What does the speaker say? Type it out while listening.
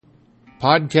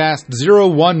Podcast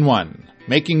 011,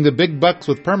 Making the Big Bucks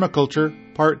with Permaculture,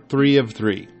 Part 3 of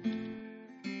 3.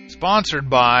 Sponsored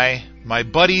by my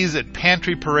buddies at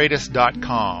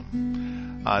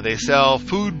pantryparadis.com. They sell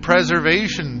food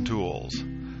preservation tools.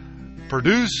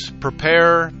 Produce,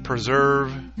 prepare,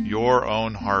 preserve your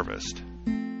own harvest.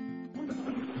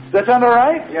 Does that sound all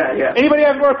right? Yeah. Anybody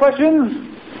have more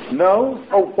questions? No?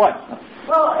 Oh, what?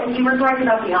 Well, you were talking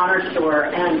about the honor store,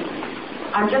 and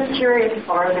I'm just curious,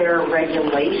 are there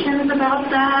regulations about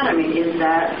that? I mean, is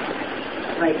that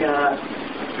like a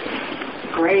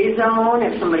gray zone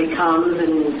if somebody comes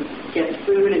and gets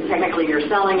food and technically you're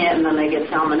selling it and then they get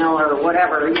salmonella or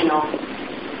whatever, you know?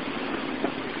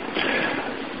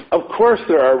 Of course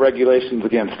there are regulations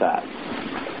against that.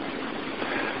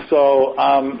 So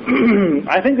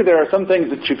I think that there are some things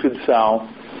that you could sell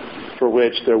for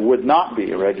which there would not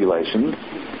be a regulation.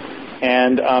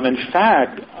 And in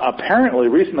fact, apparently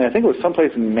recently, I think it was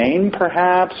someplace in Maine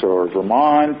perhaps, or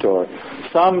Vermont, or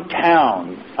some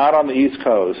town out on the East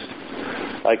Coast,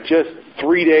 like just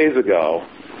 3 days ago,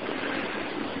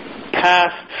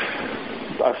 passed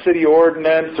a city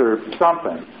ordinance or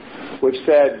something, which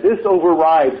said this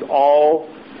overrides all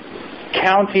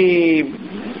county,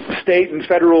 state, and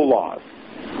federal laws.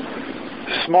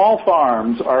 Small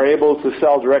farms are able to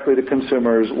sell directly to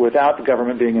consumers without the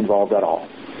government being involved at all.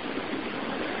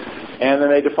 And then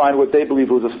they defined what they believed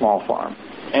was a small farm.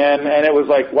 And it was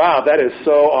like, wow, that is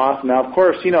so awesome. Now, of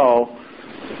course, you know,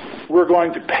 we're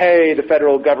going to pay the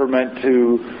federal government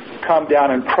to come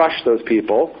down and crush those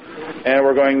people. And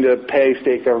we're going to pay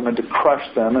state government to crush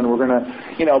them. And we're going to,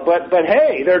 you know, but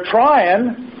hey, they're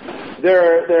trying.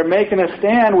 They're making a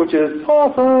stand, which is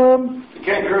awesome. You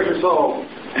can't crush your soul.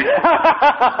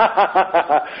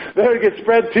 They would get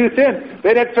spread too thin.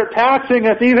 They'd have to start taxing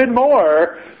us even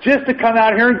more just to come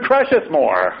out here and crush us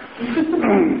more.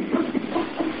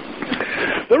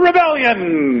 The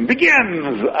rebellion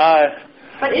begins.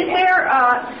 But is there,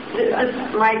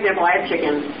 my example, I have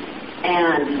chickens,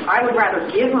 and I would rather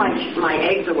give my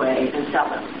eggs away than sell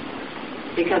them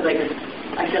because I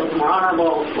feel it's more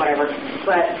honorable, whatever.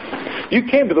 But you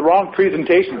came to the wrong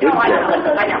presentation, didn't you? I know.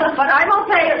 But I will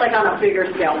say it like on a bigger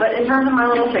scale. But in terms of my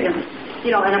little chickens,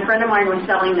 you know, and a friend of mine was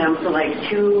selling them for like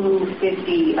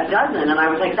 $2.50 a dozen, and I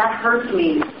was like, that hurts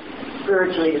me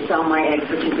spiritually to sell my eggs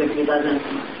for $2.50 a dozen.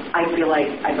 I feel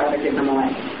like I'd rather give them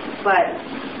away. But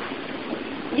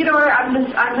you know, I'm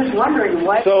just wondering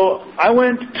what. So I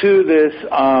went to this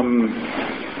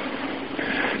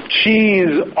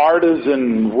cheese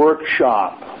artisan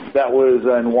workshop that was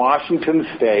in Washington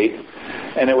State,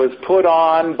 and it was put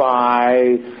on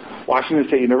by Washington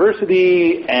State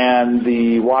University and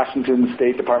the Washington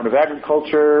State Department of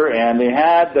Agriculture, and they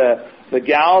had the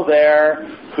gal there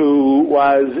who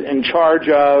was in charge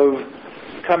of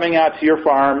coming out to your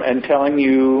farm and telling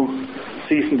you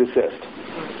cease and desist.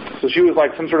 So she was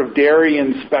like some sort of dairy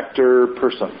inspector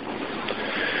person.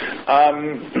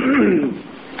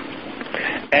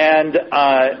 And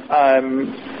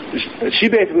she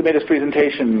basically made this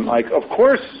presentation like, of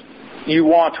course you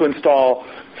want to install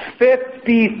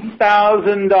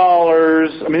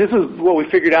 $50,000. I mean, this is what we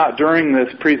figured out during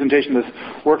this presentation, this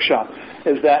workshop,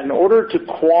 is that in order to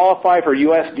qualify for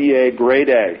USDA grade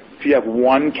A, if you have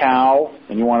one cow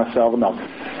and you want to sell the milk,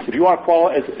 if you want to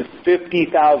qualify, it's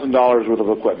 $50,000 worth of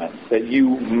equipment that you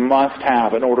must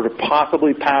have in order to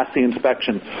possibly pass the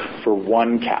inspection for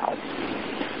one cow.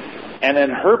 And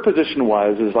then her position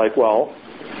is like, well,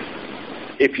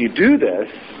 if you do this,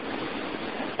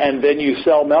 and then you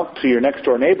sell milk to your next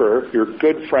door neighbor, your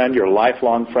good friend, your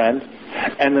lifelong friend,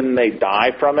 and then they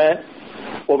die from it,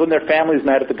 well, then their family's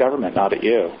mad at the government, not at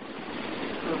you.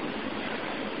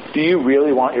 Do you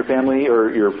really want your family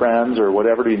or your friends or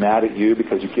whatever to be mad at you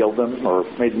because you killed them or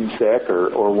made them sick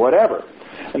or whatever?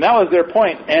 And that was their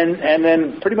point. And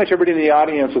then pretty much everybody in the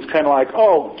audience was kind of like,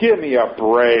 oh, give me a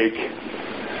break.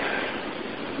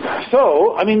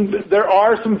 So, I mean, there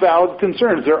are some valid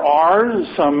concerns. There are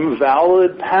some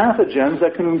valid pathogens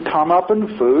that can come up in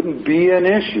food and be an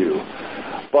issue.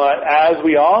 But as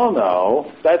we all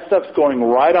know, that stuff's going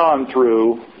right on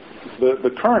through the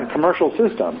current commercial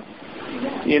system.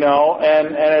 You know,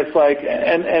 and it's like,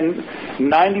 and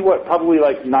probably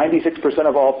like 96%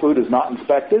 of all food is not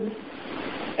inspected.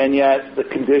 And yet the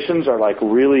conditions are like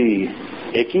really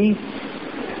icky.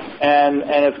 And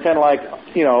it's kind of like,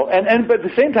 you know, but at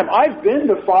the same time, I've been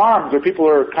to farms where people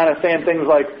are kind of saying things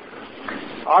like,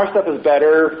 our stuff is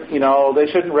better, you know, they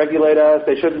shouldn't regulate us,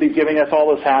 they shouldn't be giving us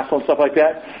all this hassle and stuff like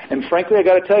that. And frankly, I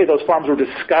got to tell you, those farms were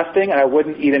disgusting, and I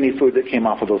wouldn't eat any food that came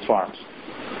off of those farms.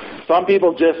 Some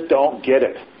people just don't get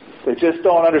it. They just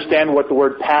don't understand what the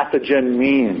word pathogen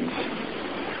means.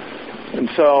 And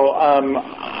so,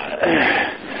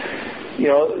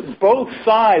 both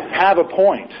sides have a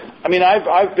point. I mean,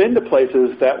 I've been to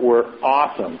places that were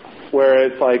awesome, where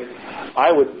it's like,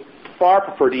 I would far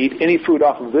prefer to eat any food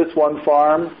off of this one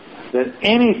farm than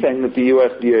anything that the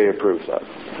USDA approves of.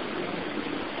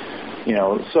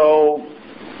 So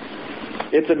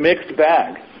it's a mixed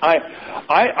bag.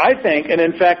 I think, and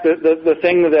in fact, the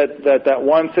thing that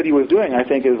one city was doing, I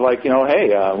think, is like,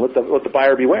 hey, let the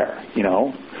buyer beware.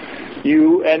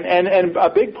 And a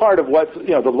big part of what's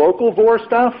the local vor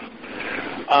stuff.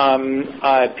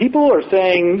 People are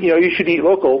saying you should eat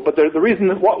local, but the reason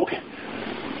that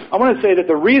I want to say that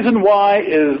the reason why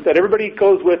is that everybody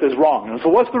goes with is wrong. And so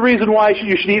what's the reason why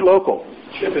you should eat local?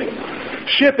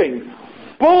 Shipping.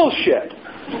 Bullshit.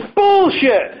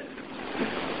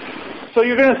 So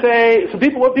you're going to say,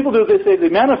 what people do is they say the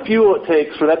amount of fuel it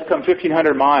takes for that to come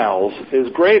 1,500 miles is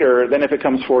greater than if it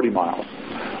comes 40 miles.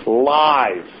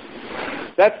 Lies.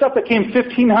 That stuff that came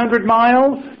 1,500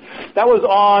 miles, that was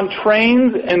on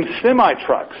trains and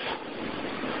semi-trucks.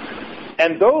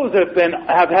 And those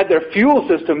have had their fuel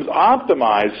systems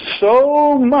optimized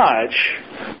so much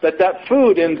that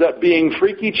food ends up being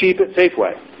freaky cheap at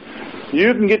Safeway.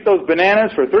 You can get those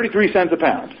bananas for 33 cents a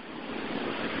pound.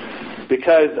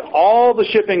 Because all the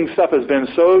shipping stuff has been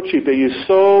so cheap, they use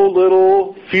so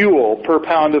little fuel per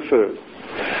pound of food.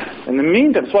 In the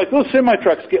meantime, so like those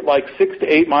semi-trucks get like 6 to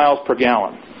 8 miles per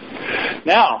gallon.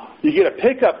 Now, you get a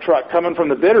pickup truck coming from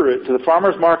the Bitterroot to the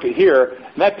farmer's market here,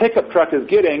 and that pickup truck is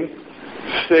getting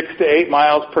 6 to 8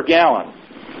 miles per gallon.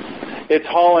 It's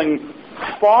hauling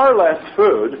far less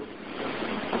food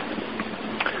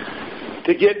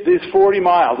to get these 40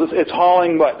 miles. It's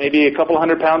hauling, maybe a couple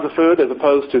hundred pounds of food as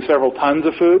opposed to several tons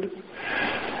of food.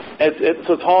 So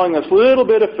it's hauling this little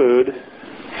bit of food.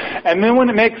 And then when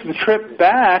it makes the trip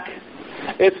back,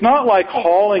 it's not like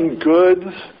hauling goods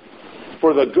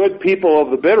for the good people of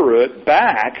the Bitterroot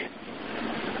back.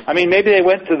 I mean, maybe they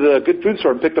went to the good food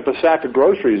store and picked up a sack of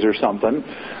groceries or something.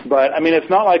 But, I mean, it's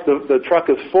not like the truck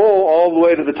is full all the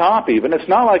way to the top even. It's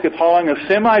not like it's hauling a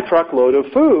semi-truck load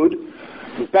of food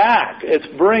back. It's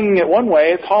bringing it one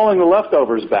way. It's hauling the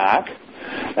leftovers back.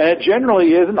 And it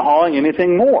generally isn't hauling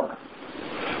anything more.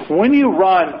 When you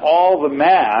run all the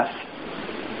math,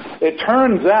 it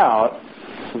turns out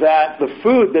that the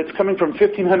food that's coming from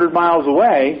 1,500 miles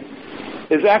away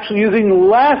is actually using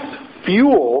less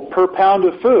fuel per pound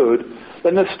of food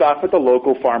than the stuff at the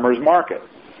local farmer's market.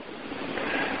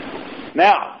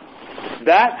 Now,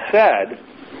 that said,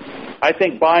 I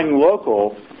think buying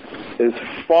local is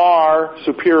far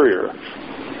superior,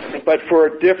 but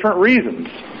for different reasons.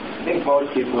 I think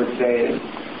most people would say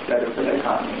it's better for the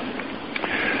economy,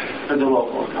 for the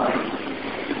local economy.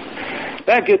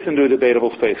 That gets into a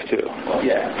debatable space too. Well,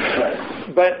 yeah,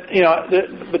 right. But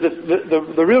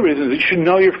the real reason is you should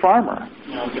know your farmer.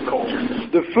 The culture.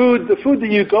 The food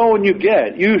that you go and you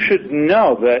get, you should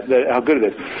know that how good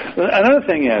it is. Another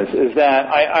thing is that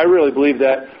I really believe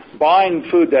that buying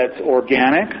food that's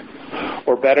organic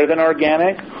or better than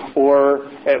organic, or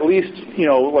at least,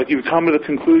 like you've come to the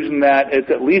conclusion that it's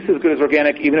at least as good as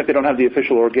organic, even if they don't have the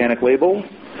official organic label,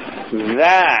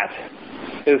 that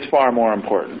is far more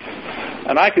important.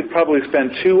 And I could probably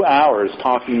spend 2 hours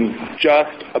talking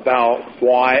just about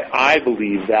why I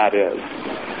believe that is.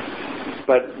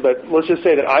 But let's just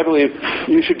say that I believe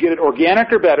you should get it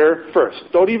organic or better first.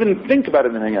 Don't even think about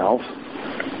anything else.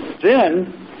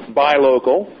 Then buy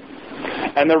local.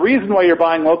 And the reason why you're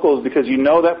buying local is because you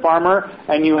know that farmer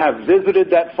and you have visited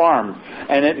that farm.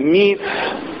 And it meets,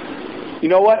 you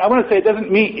know what? I want to say it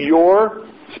doesn't meet your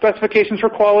specifications for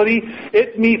quality.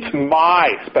 It meets my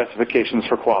specifications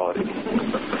for quality.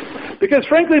 Because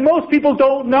frankly, most people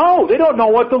don't know. They don't know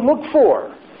what to look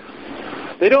for.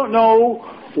 They don't know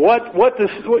what this,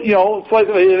 it's like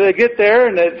they get there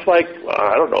and it's like,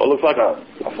 I don't know, it looks like a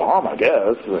farm, I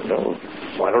guess.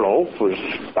 I don't know, for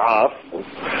stuff.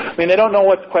 I mean, they don't know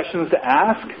what questions to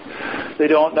ask. They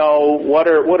don't know what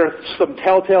are some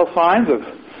telltale signs of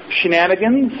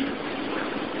shenanigans.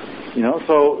 And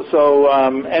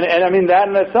I mean, that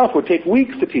in itself would take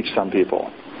weeks to teach some people.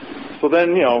 So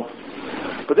then,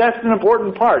 but that's an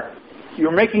important part.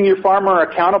 You're making your farmer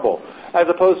accountable, as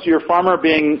opposed to your farmer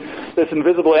being this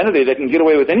invisible entity that can get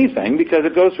away with anything, because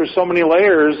it goes through so many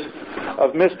layers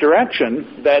of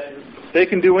misdirection that they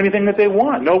can do anything that they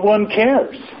want. No one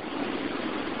cares.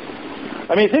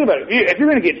 I mean, think about it. If you're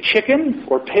going to get chicken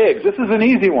or pigs, this is an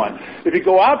easy one. If you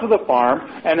go out to the farm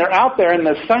and they're out there in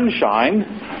the sunshine,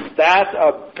 that's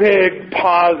a big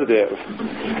positive.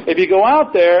 If you go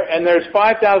out there and there's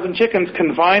 5,000 chickens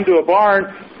confined to a barn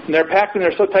and they're packed and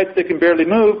they're so tight that they can barely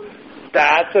move,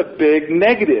 that's a big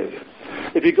negative.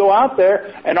 If you go out there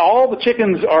and all the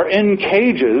chickens are in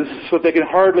cages so that they can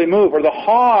hardly move, or the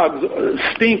hogs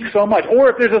stink so much, or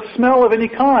if there's a smell of any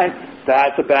kind,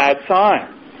 that's a bad sign.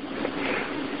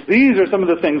 These are some of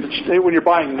the things, when you're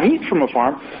buying meat from a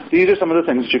farm, these are some of the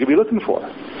things that you could be looking for.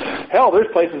 Hell, there's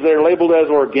places that are labeled as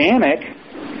organic,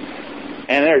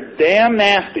 and they're damn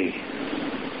nasty.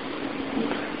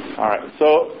 All right,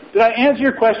 so did I answer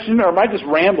your question, or am I just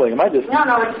rambling? No,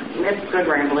 it's good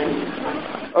rambling.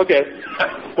 Okay.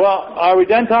 Well, are we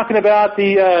done talking about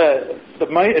the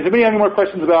money? Does anybody have any more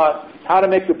questions about how to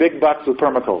make the big bucks with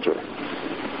permaculture?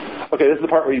 Okay, this is the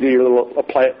part where you do your little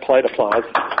polite applause.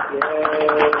 Yay.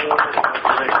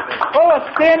 Oh, a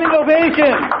standing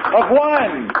ovation of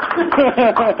one.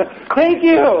 Thank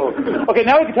you. Okay,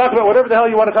 now we can talk about whatever the hell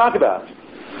you want to talk about.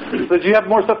 So did you have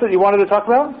more stuff that you wanted to talk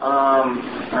about?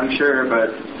 I'm sure,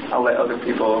 but I'll let other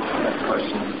people ask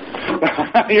questions.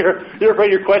 You're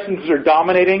afraid your questions are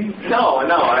dominating? No,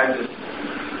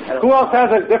 Who else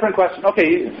has a different question?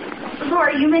 Okay. So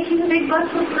are you making the big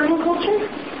bucks with permaculture?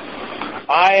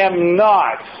 I am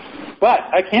not. But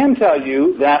I can tell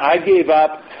you that I gave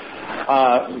up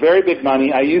very big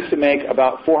money. I used to make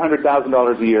about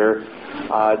 $400,000 a year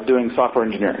doing software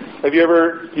engineering. Have you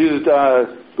ever used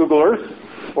Google Earth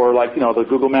or the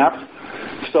Google Maps?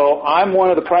 So I'm one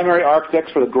of the primary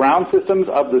architects for the ground systems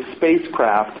of the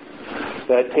spacecraft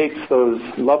that takes those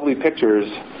lovely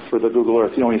pictures for the Google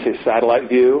Earth. You know when you say satellite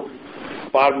view?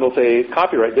 Bottom will say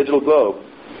copyright digital globe.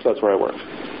 So that's where I worked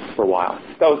for a while.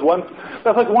 That's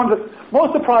like one of the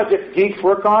most of the projects geeks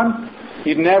work on.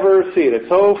 You'd never see it. It's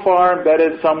so far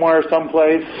embedded somewhere,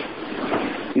 someplace.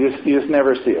 You just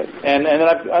never see it. And then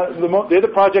the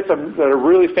other projects that are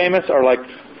really famous are like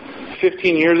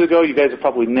 15 years ago. You guys have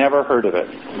probably never heard of it.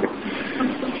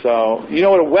 So you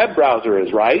know what a web browser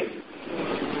is, right?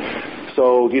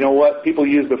 So do you know what people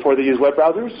use before they use web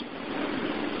browsers?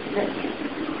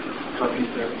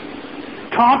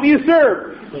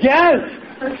 CompuServe. Yes.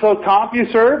 So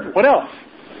CompuServe. What else?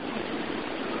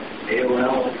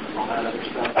 AOL, all that other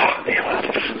stuff.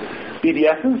 AOL.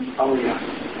 BBSs? Oh, yeah.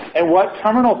 And what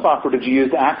terminal software did you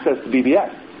use to access the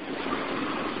BBS?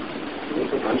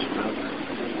 There's a bunch of them.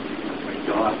 Like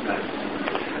DOS back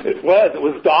then. It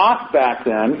was DOS back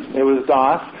then. It was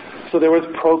DOS. So there was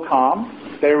Procom.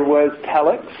 There was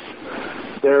Telex.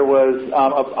 There was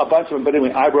a bunch of them. But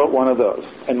anyway, I wrote one of those.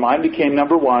 And mine became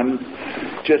number one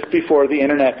just before the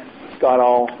internet got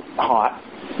all hot.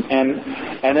 And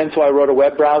then so I wrote a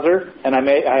web browser, and I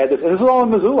had this. And this was all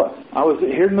in Missoula. I was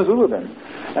here in Missoula then,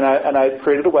 and I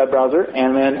created a web browser.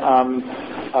 And then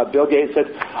Bill Gates said,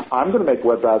 "I'm going to make a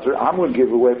web browser. I'm going to give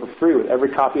it away for free with every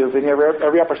copy of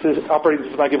every operating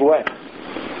system I give away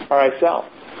or I sell."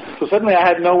 So suddenly I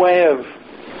had no way of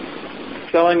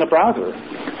selling a browser,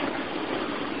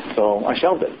 so I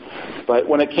shelved it. But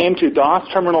when it came to DOS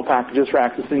terminal packages for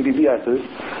accessing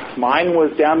BBSs, mine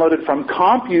was downloaded from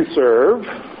CompuServe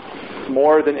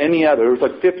more than any other. It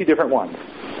was like 50 different ones.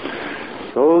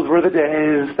 Those were the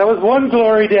days. That was one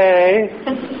glory day.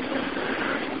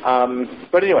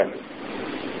 But anyway,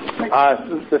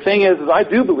 the thing is I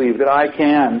do believe that I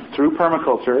can, through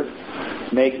permaculture,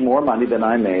 make more money than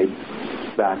I made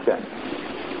back then.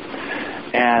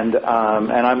 And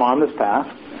I'm on this path.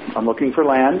 I'm looking for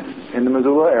land in the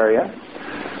Missoula area.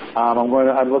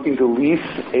 I'm looking to lease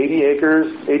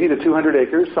 80 to 200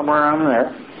 acres, somewhere around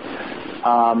there.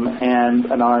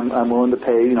 And I'm willing to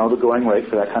pay, the going rate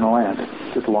for that kind of land,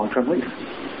 just a long-term lease.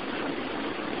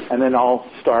 And then I'll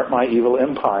start my evil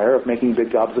empire of making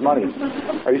big gobs of money.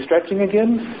 Are you stretching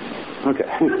again? Okay.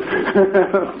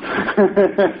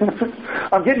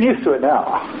 I'm getting used to it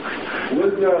now.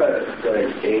 Would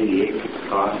the 80 acres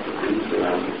cost to lease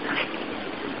around?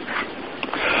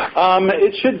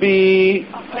 It should be,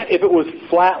 if it was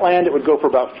flat land, it would go for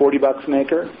about $40 an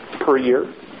acre per year.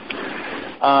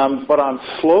 But on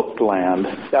sloped land,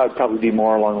 that would probably be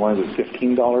more along the lines of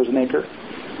 $15 an acre.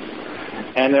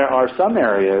 And there are some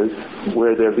areas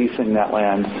where they're leasing that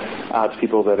land to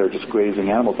people that are just grazing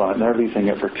animals on it, and they're leasing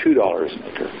it for $2 an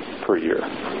acre per year.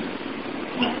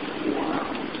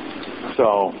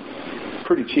 So,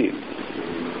 pretty cheap.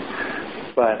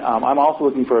 But I'm also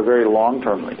looking for a very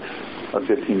long-term lease of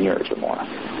 15 years or more.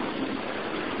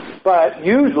 But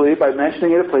usually, by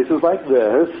mentioning it at places like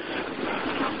this,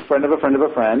 friend of a friend of a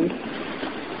friend,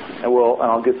 and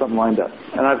I'll get something lined up.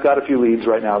 And I've got a few leads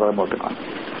right now that I'm working on.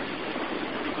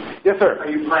 Yes, sir. Are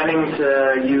you planning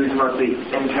to use mostly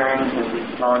interns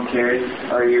and volunteers,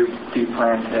 or do you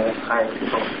plan to hire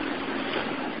people?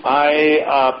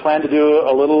 I plan to do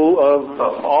a little of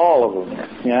all of them.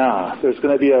 Yeah, there's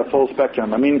going to be a full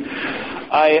spectrum. I mean,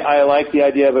 I like the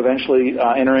idea of eventually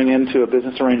entering into a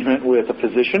business arrangement with a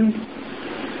physician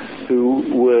who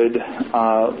would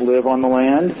live on the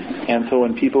land, and so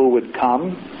when people would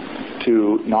come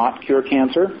to not cure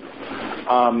cancer,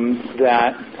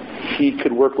 that he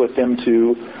could work with them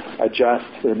to adjust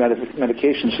their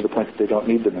medications to the point that they don't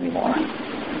need them anymore.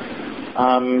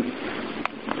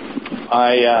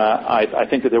 I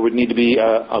think that there would need to be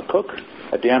a cook,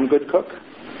 a damn good cook,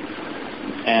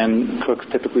 and cooks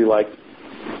typically like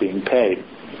being paid.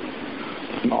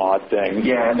 An odd thing.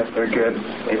 Yeah, and if they're good,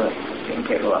 they like being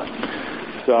paid a lot.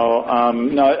 So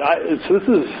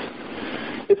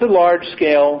it's a large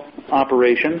scale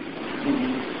operation.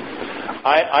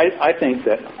 I think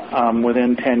that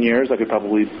within 10 years I could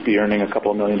probably be earning a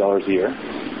couple of $1 million a year.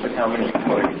 With how many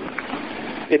employees?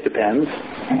 It depends.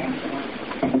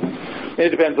 It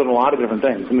depends on a lot of different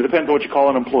things. And it depends on what you call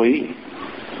an employee.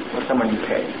 Or someone you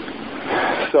pay.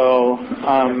 So,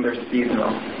 if they're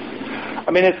seasonal. I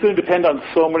mean, it's going to depend on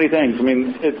so many things. I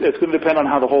mean, it's going to depend on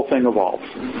how the whole thing evolves.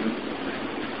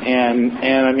 And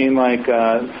I mean, like,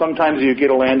 sometimes you get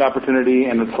a land opportunity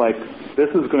and it's like, this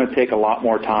is going to take a lot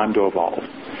more time to evolve.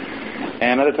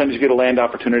 And other times you get a land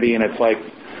opportunity and it's like,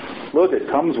 look, it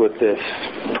comes with this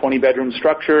 20-bedroom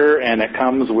structure and it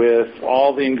comes with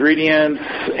all the ingredients,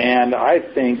 and I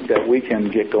think that we can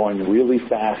get going really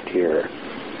fast here.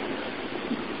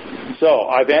 So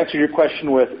I've answered your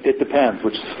question with it depends,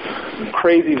 which is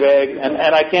crazy vague, and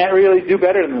I can't really do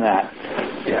better than that.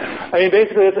 Yeah. I mean,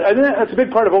 basically, I think that's a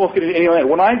big part of almost getting any land.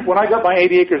 When I got my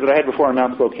 80 acres that I had before in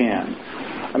Mount Spokane,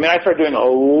 I mean, I started doing a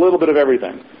little bit of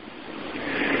everything.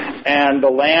 And the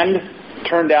land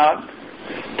turned out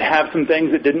to have some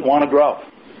things it didn't want to grow.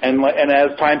 And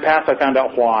as time passed, I found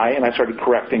out why, and I started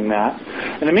correcting that.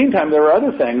 In the meantime, there were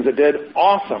other things that did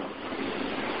awesome.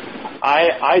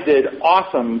 I did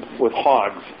awesome with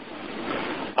hogs.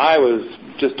 I was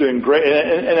just doing great.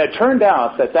 And it turned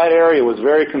out that area was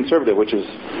very conservative, which is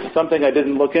something I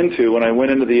didn't look into when I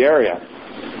went into the area.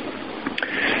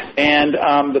 And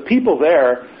the people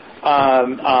there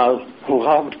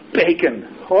loved bacon.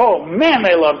 Oh, man,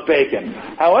 they loved bacon.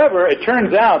 However, it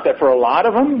turns out that for a lot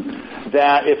of them,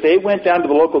 that if they went down to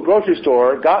the local grocery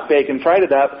store, got bacon, fried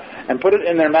it up, and put it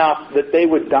in their mouth, that they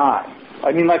would die.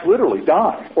 I mean, like literally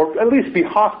die, or at least be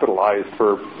hospitalized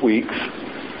for weeks.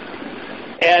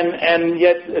 And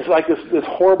yet, it's like this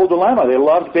horrible dilemma. They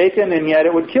loved bacon, and yet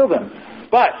it would kill them.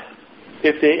 But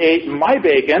if they ate my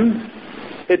bacon,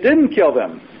 it didn't kill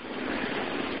them.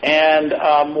 And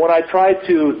when I tried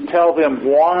to tell them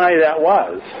why that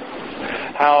was,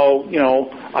 how,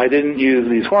 I didn't use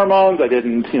these hormones, I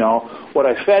didn't, what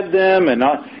I fed them, and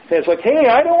it's like, hey,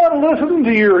 I don't want to listen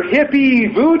to your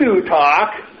hippie voodoo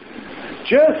talk.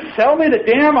 Just sell me the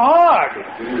damn hog.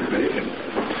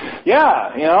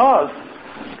 Yeah,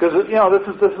 because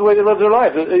this is the way they live their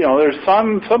life. There's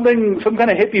some kind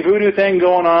of hippie voodoo thing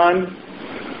going on,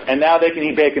 and now they can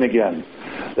eat bacon again.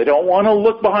 They don't want to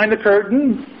look behind the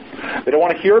curtain. They don't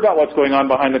want to hear about what's going on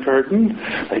behind the curtain.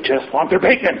 They just want their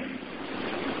bacon.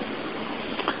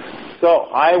 So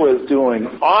I was doing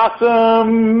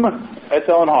awesome at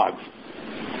selling hogs.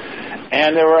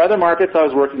 And there were other markets I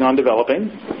was working on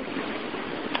developing.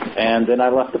 And then I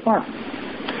left the farm.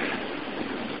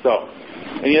 So,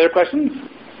 any other questions?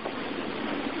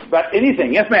 About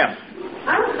anything? Yes, ma'am.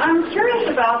 I'm curious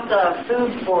about the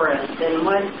food forest and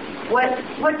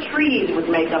what trees would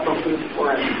make up a food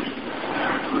forest.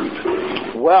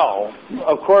 Well,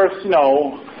 of course,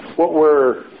 what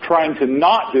we're trying to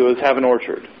not do is have an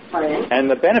orchard. Right. And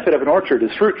the benefit of an orchard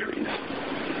is fruit trees.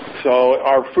 So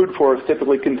our food forest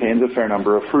typically contains a fair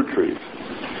number of fruit trees.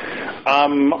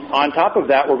 On top of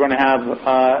that, we're going to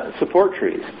have support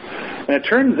trees. And it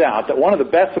turns out that one of the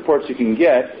best supports you can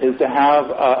get is to have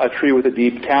a tree with a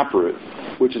deep taproot,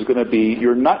 which is going to be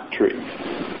your nut tree.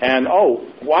 And, oh,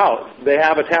 wow, they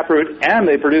have a taproot and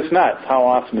they produce nuts. How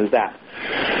awesome is that?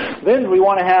 Then we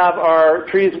want to have our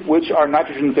trees which are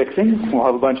nitrogen fixing. We'll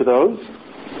have a bunch of those.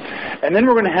 And then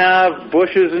we're going to have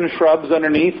bushes and shrubs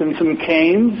underneath and some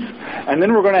canes. And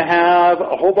then we're going to have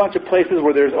a whole bunch of places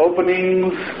where there's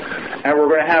openings. And we're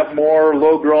going to have more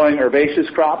low-growing herbaceous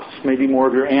crops, maybe more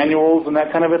of your annuals and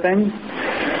that kind of a thing.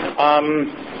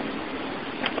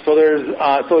 So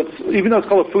it's, even though it's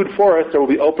called a food forest, there will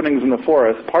be openings in the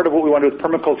forest. Part of what we want to do with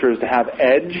permaculture is to have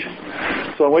edge.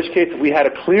 So in which case, if we had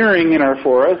a clearing in our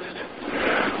forest,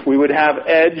 we would have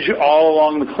edge all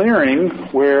along the clearing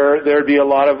where there would be a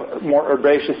lot of more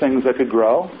herbaceous things that could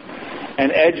grow.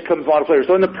 And edge comes a lot of flavors.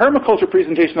 So in the permaculture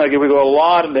presentation I give, we go a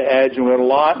lot into edge and we go a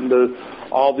lot into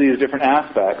all these different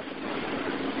aspects.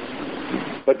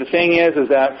 But the thing is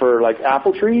that for like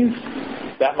apple trees,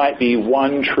 that might be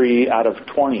 1 tree out of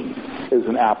 20 is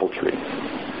an apple tree.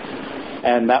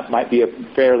 And that might be a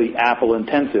fairly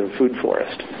apple-intensive food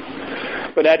forest.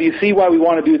 But now do you see why we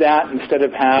want to do that instead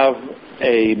of have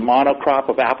a monocrop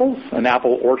of apples, an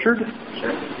apple orchard?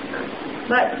 Sure.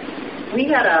 But we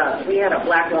had a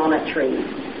black walnut tree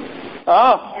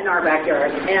in our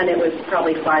backyard, and it was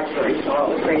probably 5 stories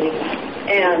tall. It was pretty.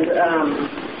 And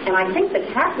I think the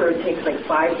taproot takes like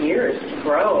 5 years to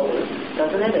grow,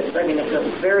 doesn't it? It's a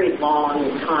very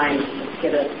long time to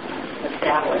get it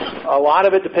established. A lot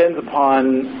of it depends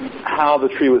upon how the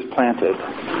tree was planted.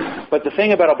 But the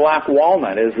thing about a black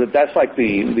walnut is that that's like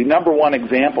the number one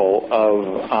example of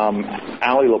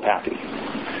allelopathy.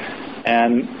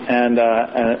 And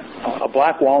a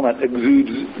black walnut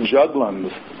exudes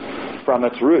juglans from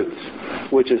its roots,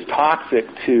 which is toxic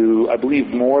to, I believe,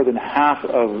 more than half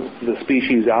of the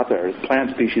species out there,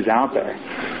 plant species out there.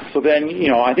 So then,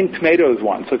 I think tomato is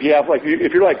one. So if you have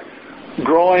if you're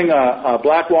growing a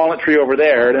black walnut tree over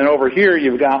there, and then over here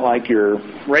you've got your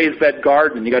raised bed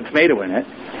garden and you got tomato in it,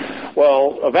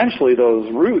 well, eventually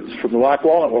those roots from the black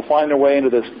walnut will find their way into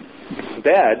this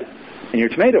bed and your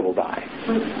tomato will die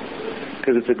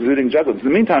because it's exuding juglans. In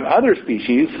the meantime, other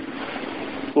species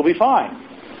will be fine.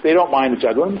 They don't mind the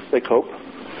juglans. They cope.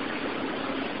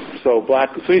 So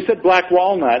you said black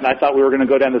walnut, and I thought we were going to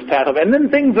go down this path and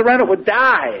then things around it would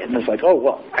die. And it's I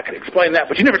could explain that,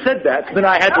 but you never said that. So then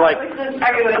I had to it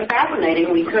was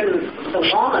fascinating. We couldn't, the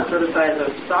walnuts were the size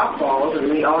of softballs, and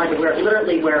we all had to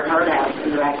literally wear hard hats in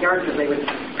the backyard because they would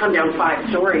come down 5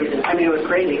 stories. And it was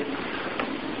crazy.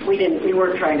 We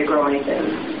weren't trying to grow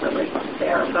anything really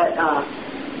there, but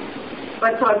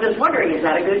so I'm just wondering, is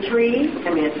that a good tree?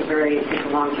 It takes a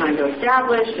long time to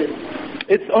establish.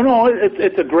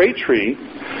 It's a great tree.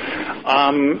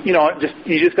 You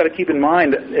just got to keep in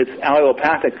mind it's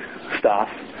allelopathic stuff,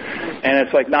 and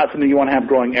it's not something you want to have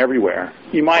growing everywhere.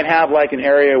 You might have an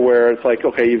area where it's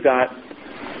okay, you've got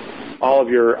all of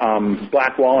your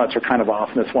black walnuts are kind of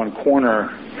off in this one corner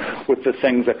with the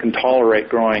things that can tolerate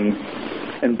growing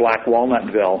in black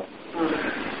walnutville.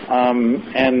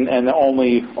 And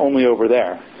only over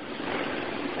there.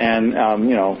 And,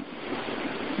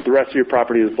 the rest of your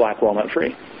property is black walnut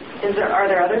free. Are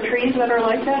there other trees that are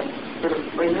like that?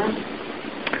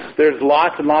 There's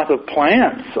lots and lots of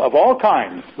plants of all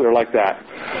kinds that are like that.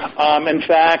 In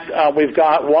fact, we've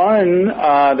got one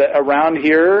that around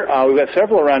here, we've got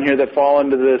several around here that fall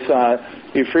into this,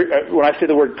 when I say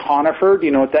the word conifer, do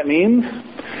you know what that means?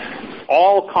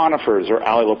 All conifers are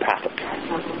allelopathic.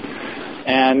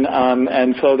 And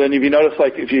so then if you notice,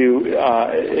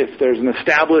 if there's an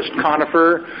established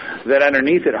conifer, that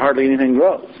underneath it hardly anything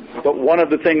grows. But one of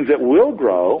the things that will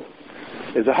grow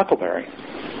is a huckleberry.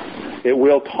 It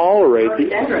will tolerate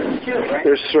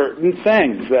there's certain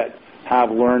things that have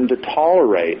learned to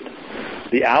tolerate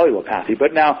the allelopathy.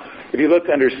 But now, if you look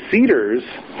under cedars,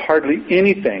 hardly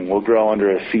anything will grow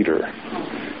under a cedar.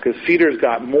 Because cedar's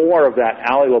got more of that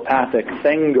allelopathic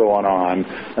thing going on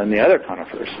than the other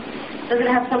conifers. Does it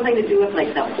have something to do with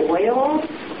the oil?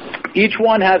 Each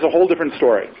one has a whole different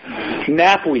story.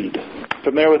 Knapweed.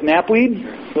 Familiar with knapweed?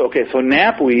 Okay, so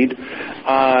knapweed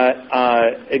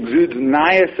exudes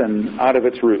niacin out of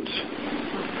its roots.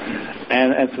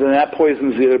 And so then that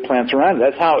poisons the other plants around it.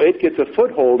 That's how it gets a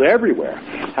foothold everywhere.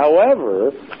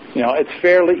 However, it's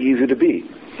fairly easy to beat.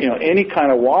 Any kind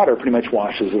of water pretty much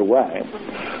washes it away.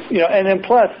 And then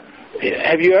plus,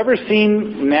 have you ever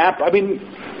seen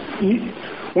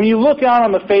when you look out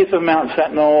on the face of Mount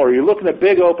Sentinel or you look in a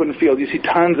big open field, you see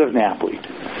tons of knapweed.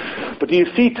 But do you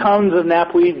see tons of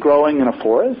knapweed growing in a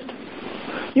forest?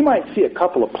 You might see a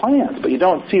couple of plants, but you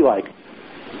don't see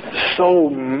so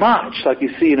much like you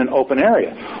see in an open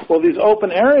area. Well, these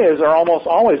open areas are almost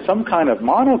always some kind of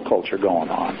monoculture going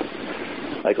on.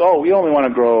 We only want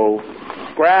to grow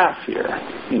grass here,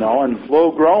 and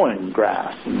low-growing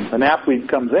grass. And the knapweed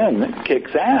comes in and it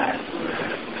kicks ass,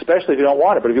 especially if you don't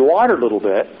water. But if you water a little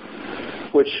bit,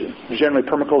 which generally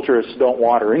permaculturists don't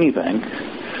water anything,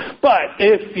 but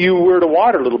if you were to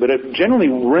water a little bit, it generally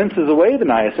rinses away the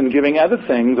niacin, giving other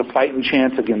things a fighting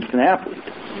chance against the knapweed.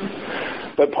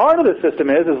 But part of the system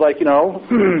is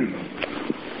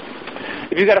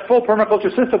if you've got a full permaculture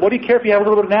system, what do you care if you have a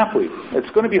little bit of knapweed? It's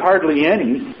going to be hardly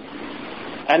any.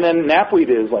 And then knapweed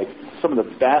is some of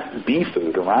the best bee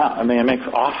food around. It makes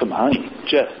awesome honey.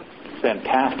 Just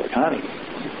fantastic honey.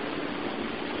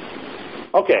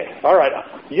 Okay, all right.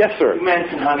 Yes, sir. You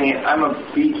mentioned honey. I'm a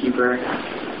beekeeper.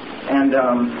 And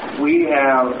we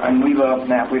love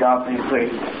knapweed, obviously.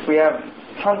 We have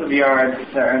tons of yards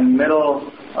that are in the middle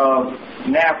of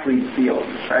knapweed fields,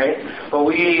 right? But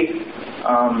we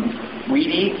weed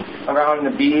eat around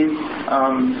the bees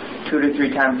 2 to 3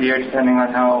 times a year, depending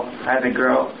on how high they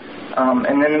grow.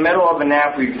 And in the middle of a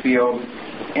knapweed field,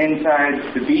 inside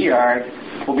the bee yard,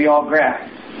 will be all grass,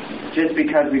 just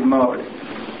because we've mowed.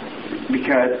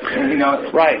 Because,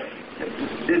 Right.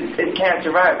 it can't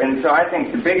survive. And so I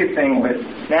think the biggest thing with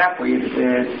knapweed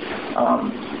is,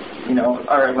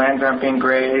 our lands aren't being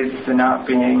grazed, they're not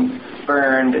being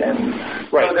burned, and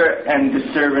right. and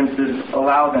disturbances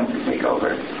allow them to take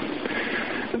over.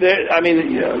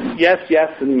 Yes,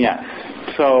 and yes.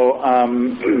 So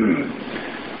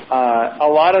a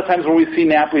lot of times when we see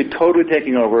knapweed totally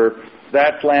taking over,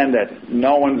 that's land that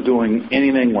no one's doing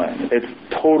anything with. It's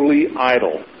totally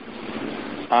idle.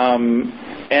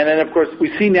 And then, of course, we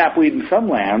see knapweed in some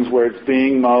lands where it's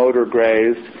being mowed or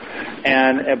grazed,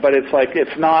 but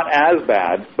it's not as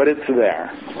bad, but it's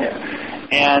there. Yeah.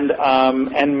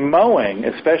 And mowing,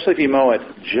 especially if you mow at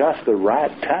just the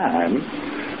right time,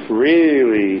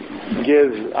 really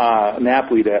gives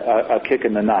knapweed a kick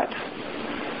in the nuts.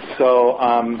 So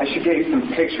I should get you some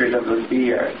pictures of those bee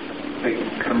yards. They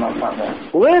can come up on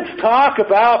that. Let's talk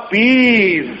about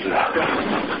bees.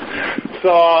 So,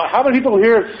 how many people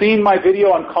here have seen my video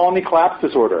on colony collapse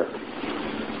disorder?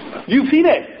 You've seen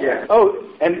it? Yeah. Oh,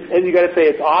 and you got to say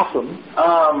it's awesome.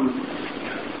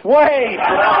 Wait.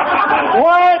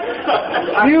 What?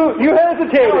 You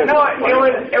hesitated. No,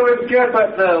 it was good,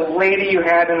 but the lady you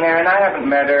had in there, and I haven't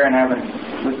met her and haven't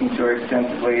listened to her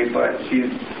extensively, but she's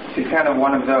kind of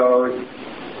one of those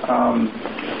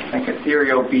like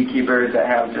ethereal beekeepers that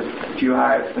have just a few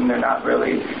hives, and they're not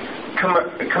really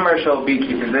commercial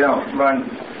beekeepers. They don't run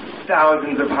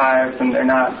thousands of hives, and they're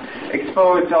not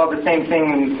exposed to all the same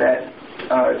things that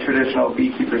traditional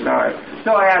beekeepers are.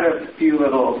 So I had a few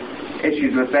little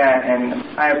issues with that, and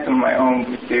I have some of my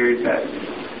own theories that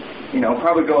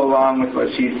probably go along with what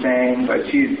she's saying, but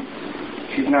she's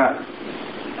not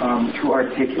too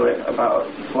articulate about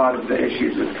a lot of the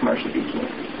issues with commercial beekeeping.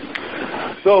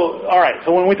 So, all right.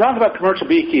 So when we talk about commercial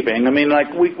beekeeping,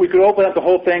 we could open up the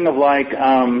whole thing of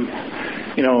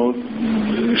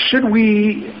should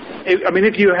we?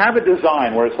 If you have a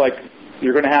design where it's like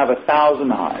you're going to have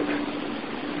 1,000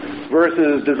 hives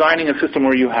versus designing a system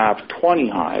where you have 20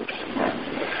 hives,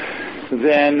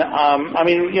 then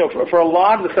for a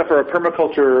lot of the stuff for a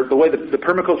permaculture, the way the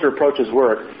permaculture approaches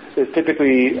work is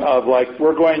typically of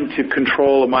we're going to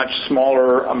control a much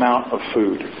smaller amount of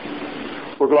food.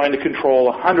 We're going to control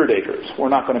 100 acres. We're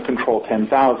not going to control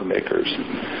 10,000 acres.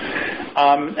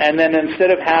 And then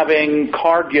instead of having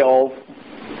Cargill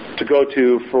to go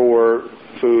to for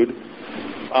food,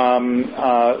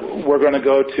 we're going to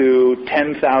go to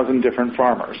 10,000 different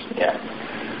farmers. Yeah.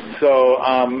 So,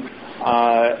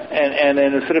 and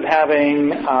then instead of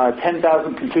having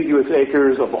 10,000 contiguous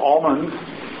acres of almonds,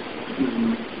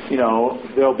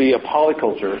 there'll be a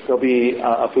polyculture. There'll be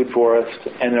a food forest,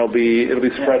 and it'll be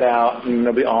spread out, and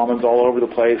there'll be almonds all over the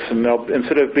place. And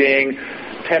instead of being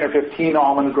 10 or 15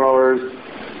 almond growers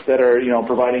that are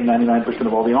providing 99%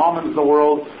 of all the almonds in the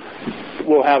world,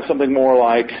 we'll have something more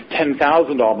like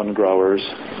 10,000 almond growers.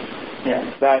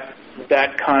 Yeah.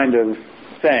 That kind of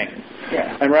thing.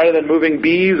 Yeah. And rather than moving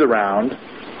bees around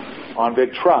on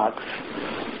big trucks,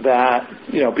 that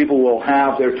people will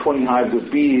have their 20 hives of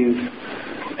bees,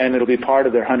 and it'll be part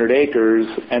of their 100 acres,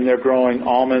 and they're growing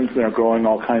almonds, and they're growing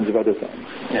all kinds of other things.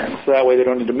 Yeah. So that way they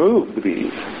don't need to move the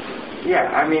bees.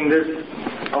 Yeah, there's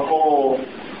a whole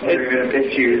area of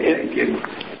issues.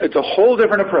 It's a whole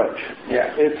different approach.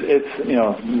 Yeah. It's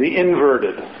the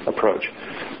inverted approach.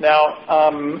 Now,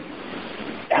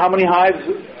 how many hives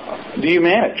do you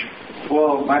manage?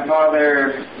 Well, my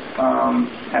father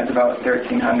has about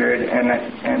 1,300,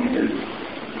 and his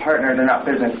partner, they're not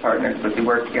business partners, but they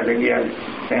work together. He has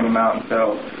the same amount.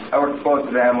 So I work with both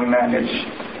of them. We manage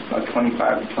about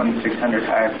 2,500 to 2,600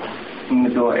 hives in the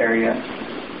dual area.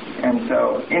 And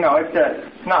so,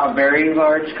 it's not a very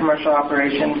large commercial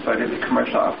operation, but it's a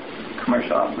commercial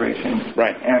operation.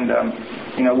 Right. And,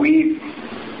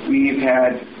 we've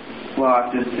had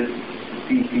losses to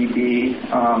CCD,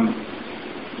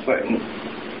 but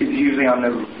it's usually on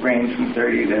the range from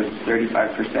 30 to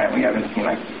 35%. We haven't seen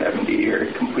 70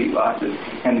 or complete losses.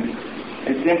 And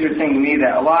it's interesting to me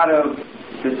that a lot of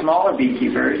the smaller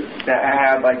beekeepers that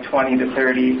have 20 to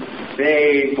 30,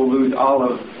 they will lose all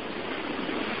of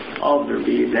their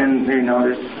bees, and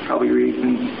there's probably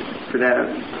reasons for that.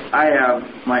 I have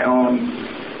my own,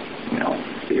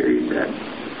 theories that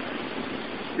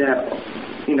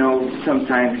some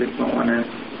scientists don't want to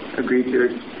agree to,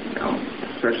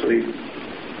 especially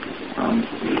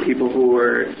people who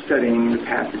are studying the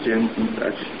pathogens and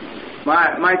such.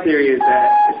 My theory is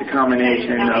that it's a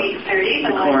combination of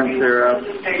the corn syrup,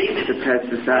 the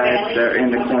pesticides that are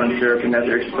in the corn syrup and that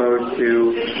they're exposed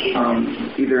to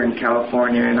either in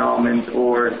California in almonds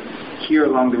or here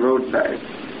along the roadside.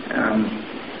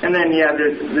 And then,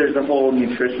 there's the whole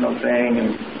nutritional thing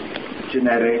and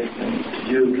genetics. And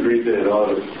do you agree that all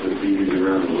the bees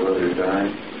around the world are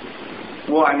dying?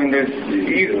 Well, I mean, there's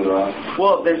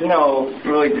no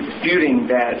really disputing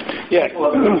that people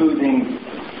have been losing,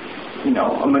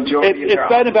 a majority. It's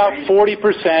been about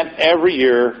 40% every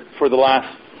year for the last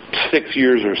 6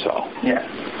 years or so. Yeah.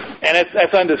 And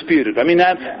that's undisputed. I mean,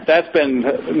 that's been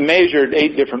measured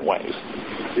 8 different ways.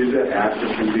 Is that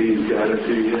African bees got it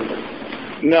to you?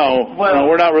 No,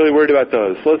 we're not really worried about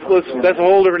those. That's a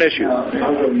whole different issue.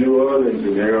 I'm from New Orleans,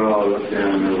 and they're all up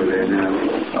down over there now.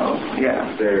 Oh,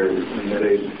 yeah. They're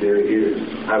here.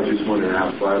 I was just wondering how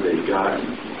far they've gotten.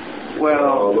 Well,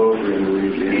 all over in the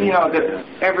region.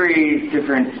 Every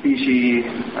different species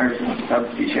or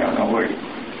subspecies, I don't know where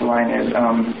the line is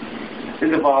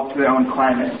evolved to their own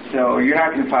climate. So you're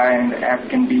not going to find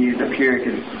African bees up here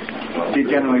because they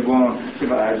generally won't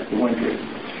survive the winter.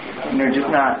 And they're just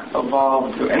not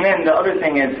evolved to. And then the other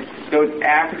thing is, those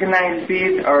Africanized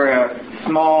bees are a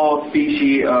small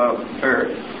species of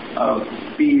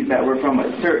bees that were from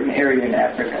a certain area in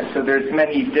Africa. So there's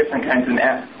many different kinds of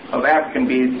African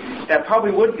bees that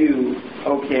probably would do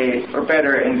okay or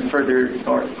better in further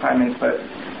north climates, but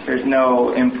there's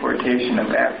no importation of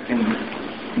African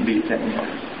bees anymore.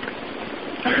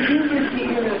 Could you repeat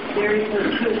your theory for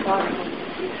the two possible?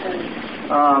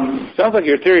 Sounds like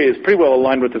your theory is pretty well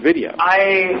aligned with the video.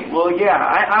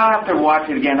 I'll have to watch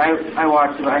it again. I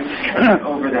watched it. I just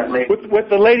over that lady. With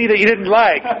the lady that you didn't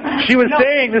like. She was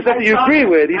saying the stuff that you agree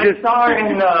with. I saw her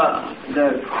in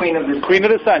the Queen of the Sun. Queen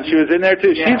of the Sun. She was in there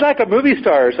too. Yeah. She's like a movie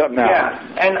star or something now. Yeah,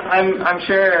 and I'm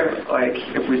sure, like,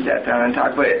 if we sat down and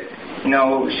talked, but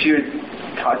she was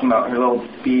talking about her little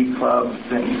bee clubs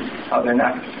and how they're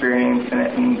not experienced in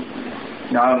it, and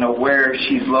I don't know where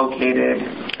she's located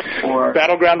or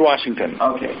Battleground, Washington.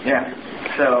 Okay, yeah.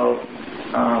 So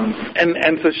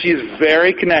and so she's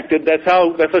very connected. That's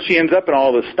how she ends up in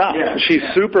all this stuff. Yeah, she's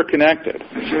super connected.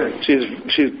 For sure.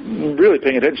 She's really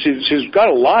paying attention. She's got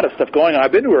a lot of stuff going on.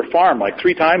 I've been to her farm like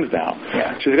 3 times now.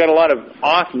 Yeah. She's got a lot of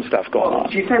awesome stuff going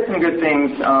on. She said some good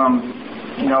things.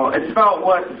 It's about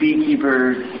what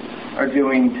beekeepers are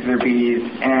doing to their bees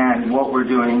and what we're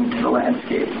doing to the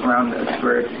landscape around us.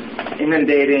 We're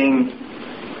inundating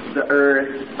the earth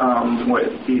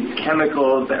with these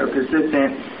chemicals that are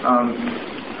persistent.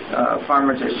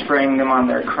 Farmers are spraying them on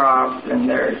their crops, and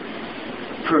they're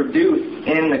produced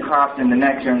in the crops in the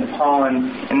nectar and the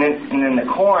pollen. And then the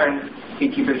corn,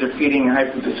 beekeepers are feeding high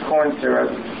fructose corn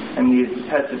syrup, and these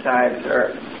pesticides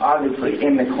are obviously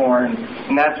in the corn,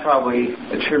 and that's probably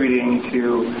attributing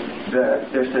to their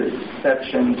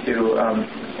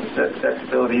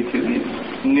susceptibility to these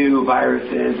new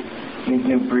viruses, these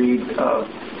new breeds of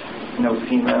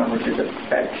nosema, which is a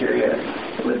bacteria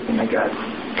that lives in the gut.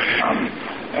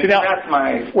 See, now,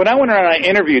 when I went around and I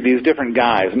interviewed these different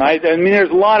guys, and I mean,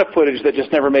 there's a lot of footage that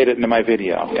just never made it into my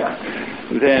video. Yeah.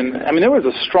 Then, I mean, there was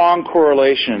a strong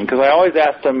correlation, because I always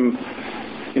asked them,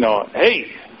 hey,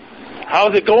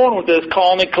 how's it going with this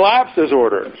colony collapse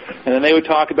disorder? And then they would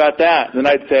talk about that. And then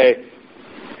I'd say,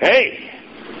 hey,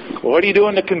 what are you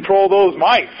doing to control those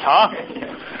mice, huh?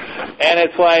 And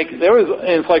it's like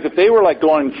if they were like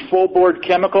going full board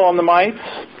chemical on the mites,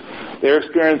 they're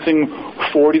experiencing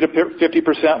 40 to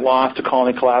 50% loss to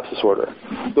colony collapse disorder.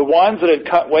 The ones that had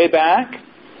cut way back,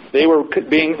 they were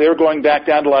going back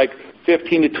down to like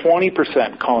 15 to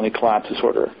 20% colony collapse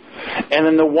disorder. And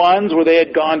then the ones where they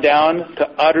had gone down to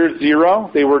utter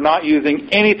zero, they were not using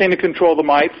anything to control the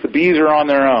mites. The bees are on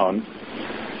their own.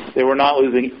 They were not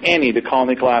losing any to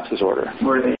colony collapse disorder.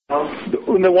 Were they?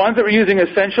 The ones that were using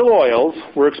essential oils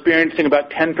were experiencing about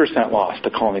 10% loss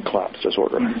to colony collapse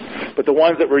disorder. Mm-hmm. But the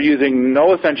ones that were using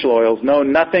no essential oils,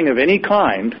 nothing of any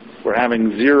kind, were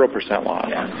having 0% loss.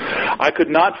 Yeah. I could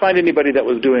not find anybody that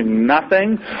was doing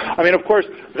nothing. I mean, of course,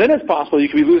 then it's possible you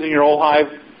could be losing your whole hive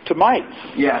to mites.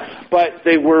 Yeah. But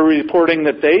they were reporting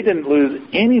that they didn't lose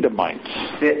any to mites.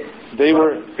 They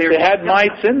had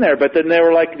mites in there, but then they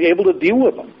were like able to deal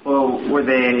with them. Well, were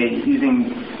they using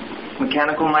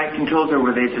mechanical mite controls, or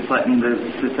were they just letting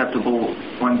the susceptible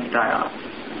ones die off?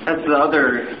 That's the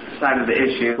other side of the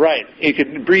issue. Right.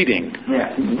 Breeding.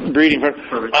 Yeah. Breeding.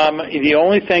 The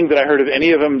only thing that I heard of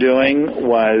any of them doing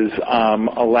was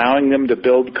allowing them to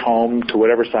build comb to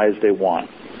whatever size they want.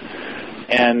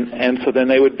 And so then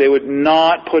they would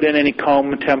not put in any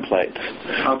comb templates.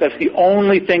 Okay. That's the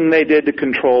only thing they did to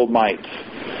control mites.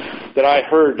 that I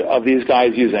heard of these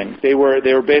guys using. They were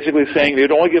basically saying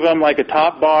they'd only give them like a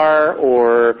top bar,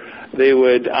 or they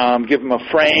would give them a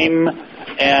frame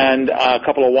and a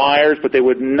couple of wires, but they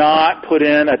would not put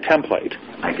in a template.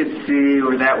 I could see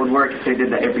where that would work if they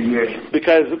did that every year.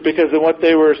 Because what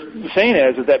they were saying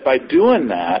is that by doing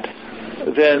that,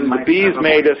 then the bees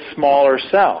made a smaller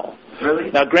cell.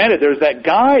 Really? Now, granted, there's that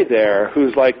guy there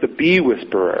who's like the bee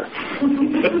whisperer.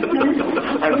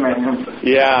 I've met him.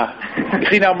 Yeah.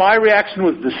 See, now my reaction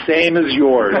was the same as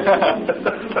yours.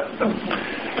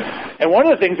 And one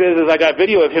of the things is I got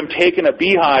video of him taking a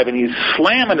beehive and he's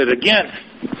slamming it against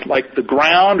like the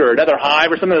ground or another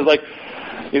hive or something. He's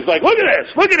like, look at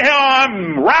this! Look at how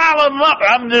I'm riling them up!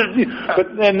 And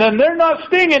then they're not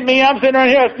stinging me. I'm sitting right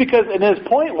here. It's because, and his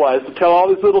point was to tell all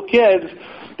these little kids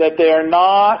that they are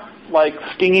not like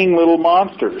stinging little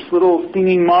monsters, I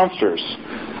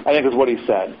think is what he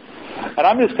said. And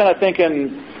I'm just kind of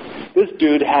thinking, this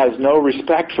dude has no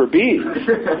respect for bees.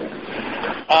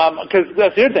 Because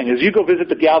that's the other thing, is you go visit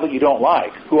the gal that you don't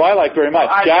like, who I like very much,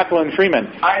 Jacqueline Freeman.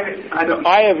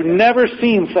 I have never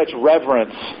seen such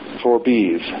reverence for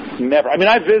bees. Never. I mean,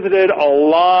 I visited a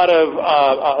lot of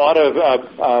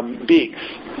beaks,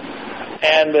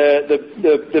 and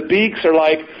the beaks are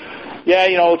like, yeah,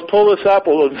 let's pull this up,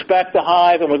 we'll inspect the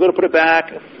hive, and we'll go to put it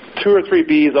back. 2 or 3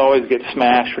 bees always get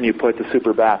smashed when you put the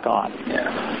super back on.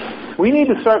 Yeah. We need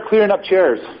to start clearing up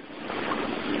chairs.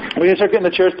 We need to start getting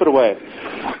the chairs put away.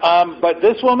 But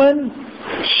this woman,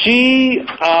 she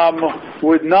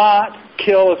would not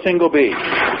kill a single bee.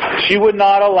 She would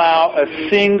not allow a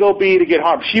single bee to get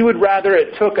harmed. She would rather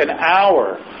it took an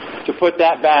hour to put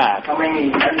that back. How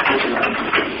many?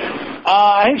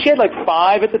 I think she had like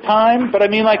 5 at the time, but I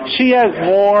mean, like, she has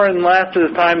more and less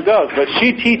as time goes. But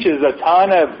she teaches a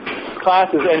ton of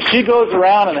classes, and she goes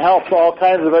around and helps all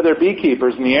kinds of other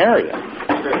beekeepers in the area.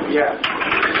 Yeah.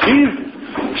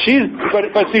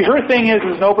 But see, her thing is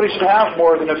nobody should have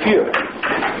more than a few.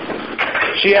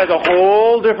 She has a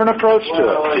whole different approach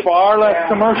to it, far less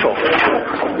commercial.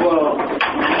 Well,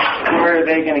 where are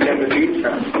they going to get the bees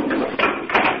from?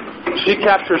 She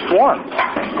captures swarms.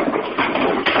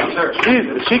 Sure.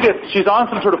 She's on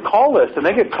some sort of call list, and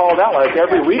they get called out like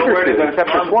every week or two to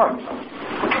capture swarms.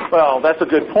 Well, that's a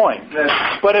good point.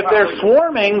 But if they're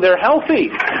swarming, they're healthy.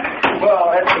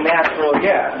 Well, that's natural,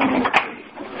 yeah.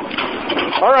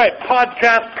 All right,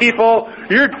 podcast people,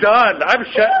 you're done. I'm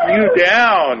shutting you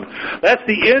down. That's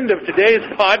the end of today's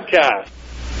podcast.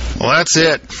 Well, that's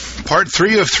it. Part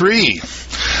 3 of 3.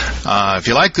 If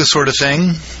you like this sort of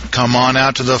thing, come on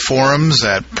out to the forums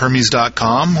at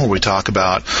permies.com, where we talk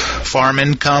about farm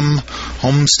income,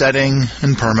 homesteading,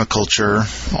 and permaculture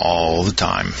all the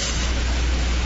time.